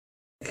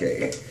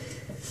Okay.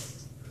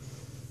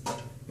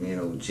 Me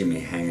and old Jimmy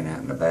hanging out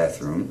in the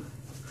bathroom.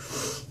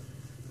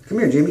 Come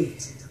here, Jimmy.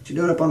 What you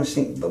doing up on the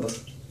sink, Bubba?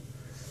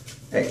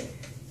 Hey.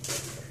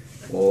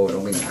 Whoa,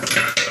 don't be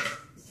knocking.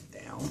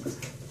 Down.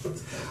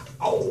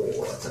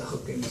 Oh, that's a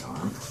hook in his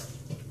arm.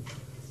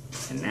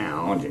 And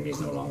now Jimmy's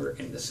no longer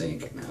in the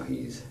sink. Now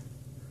he's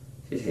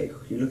says, hey,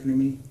 you looking at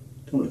me?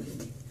 Don't look at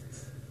me.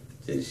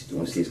 Says, you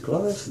want to see his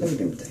claws? Look at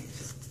them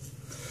things.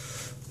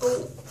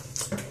 Oh.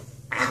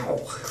 Ow.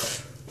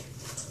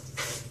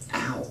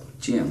 Ow.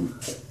 Jim.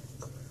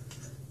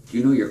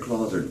 You know your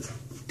claws are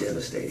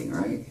devastating,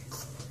 right?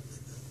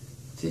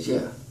 Says,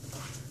 yeah.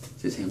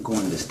 Says, hey, I'm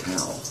going to this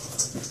towel.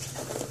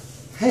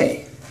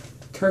 Hey,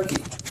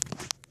 Turkey.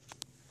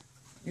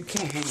 You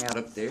can't hang out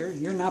up there.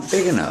 You're not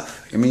big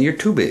enough. I mean, you're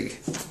too big.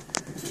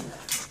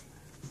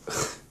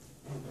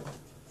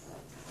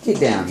 Get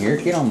down here.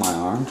 Get on my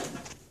arm.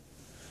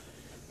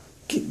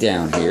 Get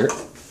down here.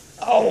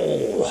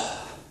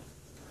 Oh.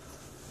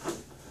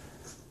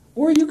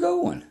 Where are you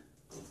going?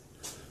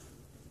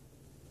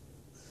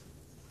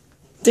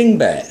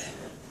 Dingbat.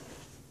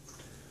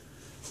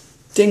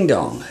 Ding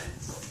dong.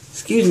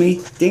 Excuse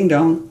me. Ding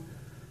dong.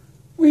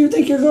 Where do you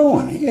think you're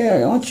going? Yeah,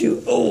 don't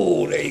you?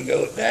 Oh, there you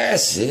go.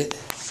 That's it.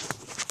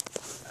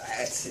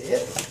 That's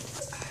it.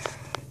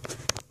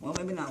 Well,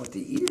 maybe not with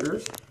the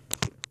ears.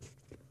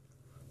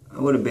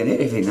 That would have been it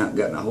if he'd not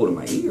gotten a hold of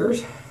my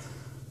ears.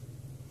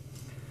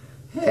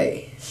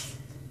 Hey.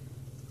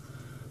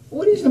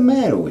 What is the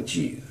matter with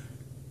you?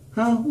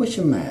 Huh? What's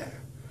the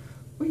matter?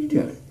 What are you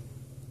doing?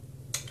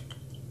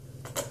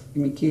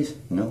 Give me a kiss.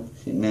 No?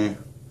 Sit down.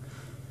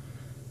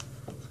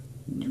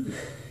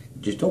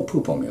 Just don't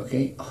poop on me,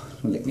 okay? Oh,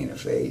 don't lick me in the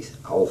face.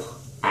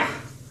 Oh.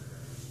 Ah.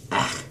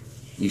 Ah.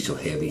 You so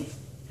heavy.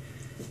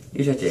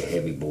 You're such a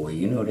heavy boy.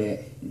 You know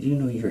that? Do you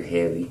know you're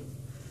heavy?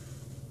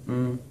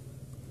 Hmm?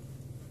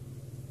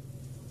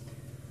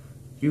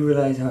 You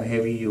realize how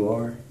heavy you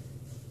are?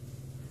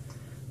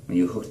 When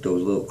you hook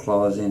those little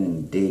claws in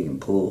and dig and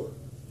pull?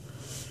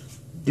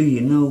 Do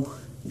you know?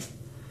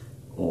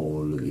 Oh,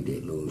 look at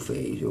that little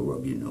face. You'll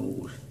rub your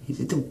nose. He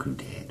said, don't do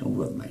that. Don't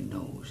rub my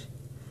nose.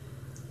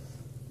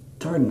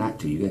 It's hard not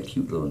to. You got a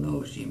cute little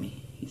nose,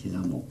 Jimmy. He says,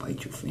 I'm going to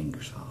bite your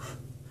fingers off.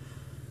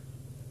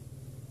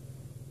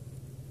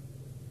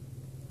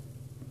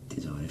 He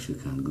says, oh, that feel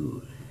kind of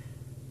good.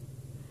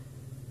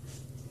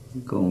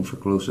 Going for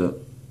close-up.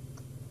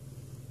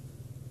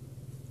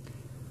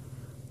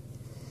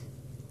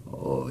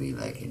 Oh, you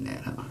liking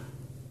that, huh?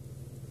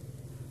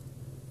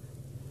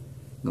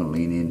 Gonna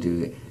lean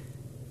into it.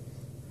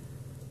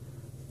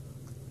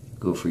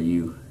 Go for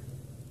you.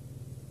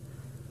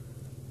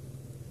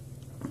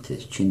 It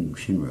says chin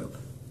rub.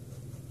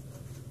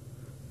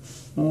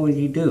 Well, what are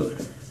you doing?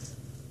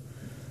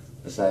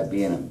 Besides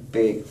being a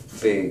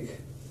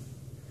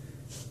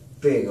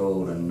big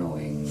old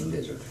annoying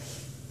lizard.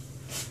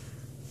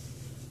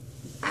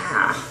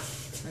 Ah!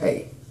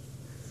 Hey.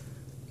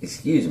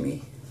 Excuse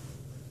me.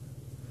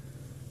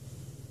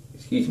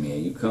 Excuse me, are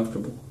you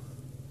comfortable?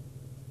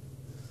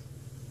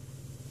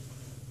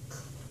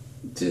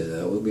 It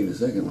says, we'll be in a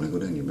second when I go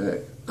down your back.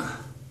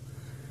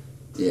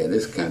 Yeah,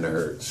 this kind of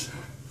hurts.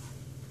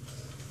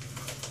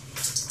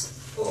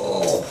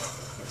 Oh.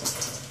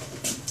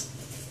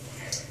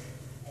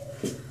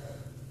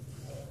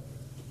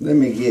 Let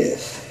me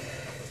guess.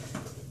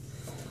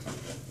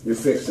 You're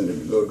fixing to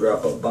go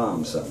drop a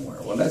bomb somewhere.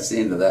 Well, that's the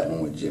end of that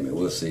one with Jimmy.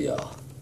 We'll see y'all.